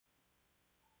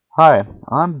Hi,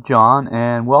 I'm John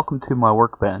and welcome to my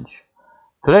workbench.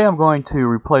 Today I'm going to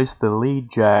replace the lead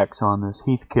jacks on this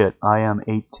Heathkit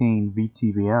IM18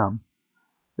 VTVM.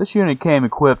 This unit came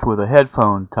equipped with a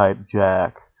headphone type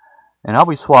jack, and I'll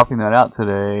be swapping that out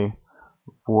today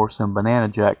for some banana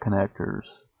jack connectors.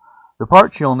 The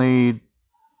parts you'll need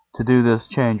to do this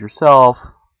change yourself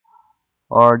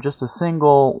are just a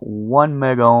single 1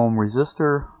 mega ohm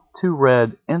resistor, 2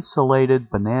 red insulated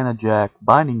banana jack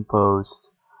binding posts,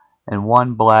 and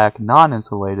 1 black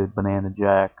non-insulated banana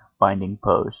jack binding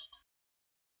post.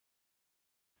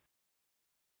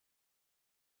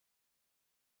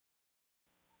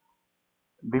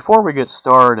 Before we get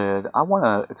started, I want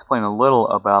to explain a little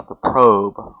about the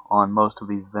probe on most of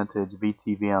these vintage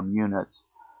VTVM units.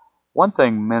 One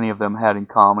thing many of them had in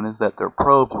common is that their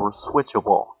probes were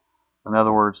switchable. In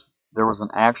other words, there was an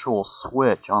actual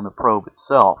switch on the probe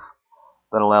itself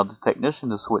that allowed the technician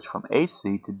to switch from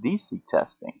AC to DC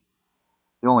testing.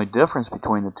 The only difference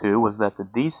between the two was that the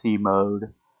DC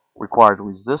mode required a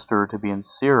resistor to be in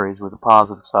series with the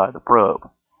positive side of the probe.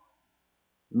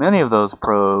 Many of those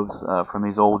probes from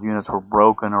these old units were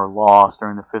broken or lost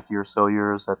during the 50 or so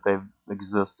years that they've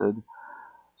existed,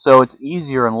 so it's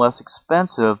easier and less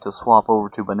expensive to swap over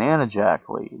to banana jack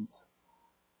leads.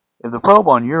 If the probe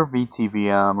on your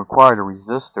VTVM required a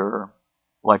resistor,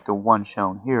 like the one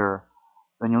shown here,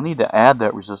 then you'll need to add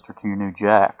that resistor to your new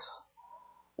jacks.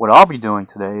 What I'll be doing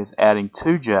today is adding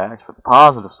 2 jacks for the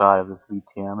positive side of this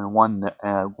VTM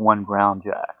and one ground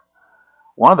jack.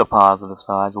 One of the positive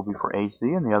sides will be for AC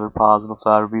and the other positive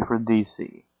side will be for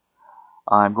DC.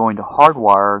 I'm going to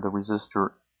hardwire the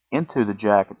resistor into the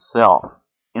jack itself,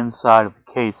 inside of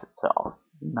the case itself,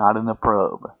 not in the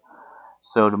probe.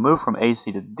 So to move from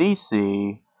AC to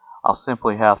DC, I'll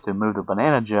simply have to move the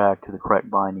banana jack to the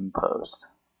correct binding post.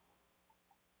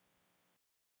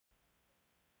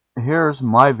 Here's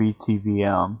my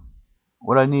VTVM.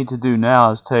 What I need to do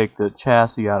now is take the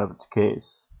chassis out of its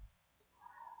case.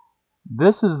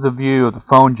 This is the view of the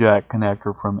phone jack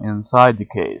connector from inside the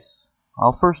case.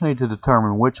 I'll first need to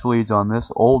determine which leads on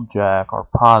this old jack are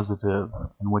positive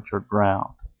and which are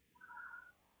ground.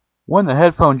 When the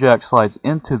headphone jack slides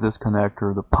into this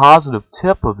connector, the positive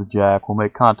tip of the jack will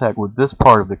make contact with this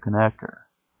part of the connector.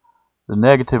 The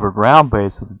negative or ground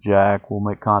base of the jack will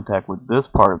make contact with this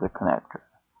part of the connector,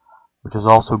 which is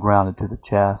also grounded to the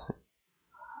chassis.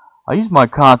 I use my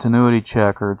continuity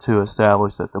checker to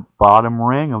establish that the bottom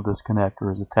ring of this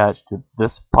connector is attached to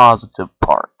this positive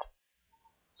part.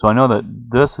 So I know that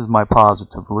this is my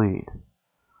positive lead.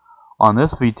 On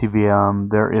this VTVM,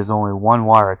 there is only one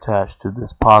wire attached to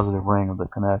this positive ring of the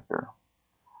connector.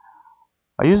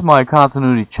 I use my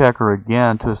continuity checker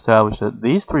again to establish that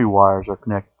these 3 wires are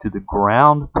connected to the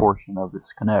ground portion of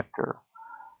this connector.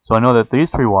 So I know that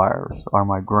these 3 wires are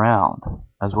my ground,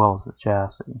 as well as the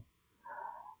chassis.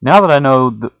 Now that I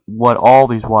know what all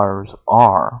these wires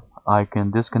are, I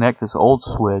can disconnect this old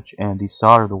switch and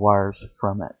desolder the wires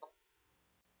from it.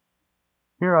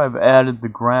 Here I've added the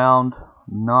ground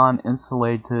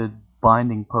non-insulated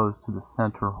binding post to the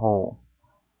center hole,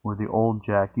 where the old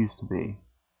jack used to be.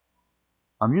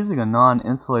 I'm using a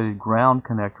non-insulated ground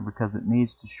connector because it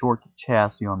needs to short the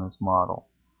chassis on this model.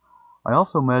 I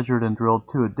also measured and drilled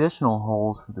 2 additional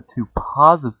holes for the 2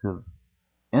 positive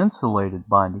insulated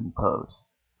binding posts.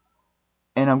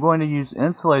 And I'm going to use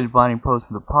insulated binding posts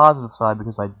for the positive side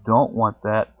because I don't want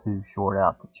that to short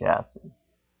out the chassis.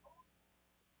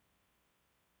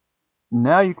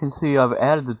 Now you can see I've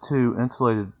added the 2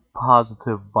 insulated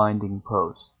positive binding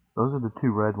posts. Those are the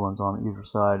 2 red ones on either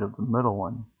side of the middle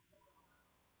one.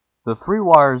 The 3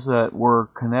 wires that were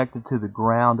connected to the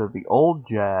ground of the old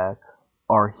jack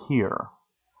are here.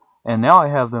 And now I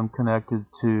have them connected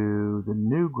to the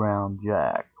new ground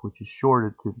jack, which is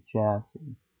shorted to the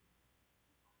chassis.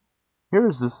 Here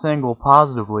is the single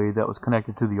positive lead that was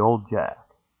connected to the old jack.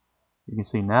 You can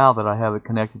see now that I have it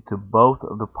connected to both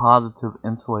of the positive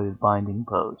insulated binding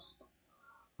posts.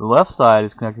 The left side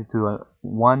is connected to a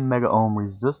 1 mega ohm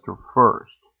resistor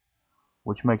first,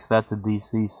 which makes that the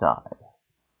DC side.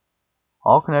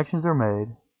 All connections are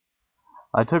made.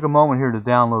 I took a moment here to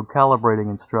download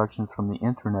calibrating instructions from the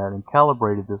internet and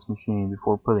calibrated this machine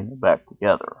before putting it back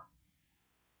together.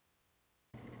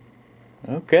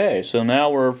 Okay, so now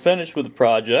we're finished with the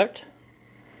project.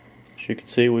 As you can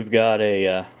see, we've got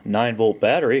a 9-volt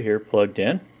battery here plugged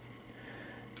in,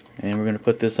 and we're going to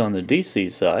put this on the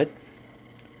DC side.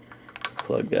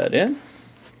 Plug that in,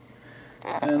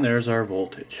 and there's our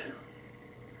voltage.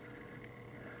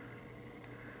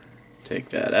 Take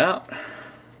that out,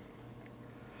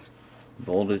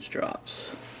 voltage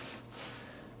drops,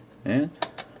 and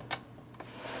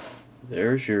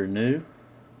there's your new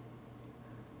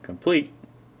complete,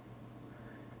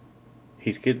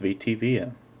 Heathkit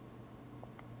VTVM.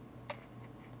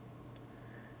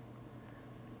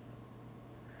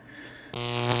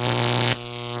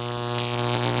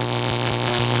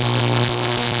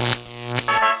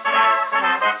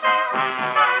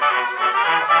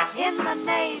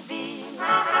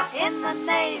 In the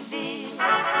Navy,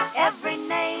 every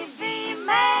Navy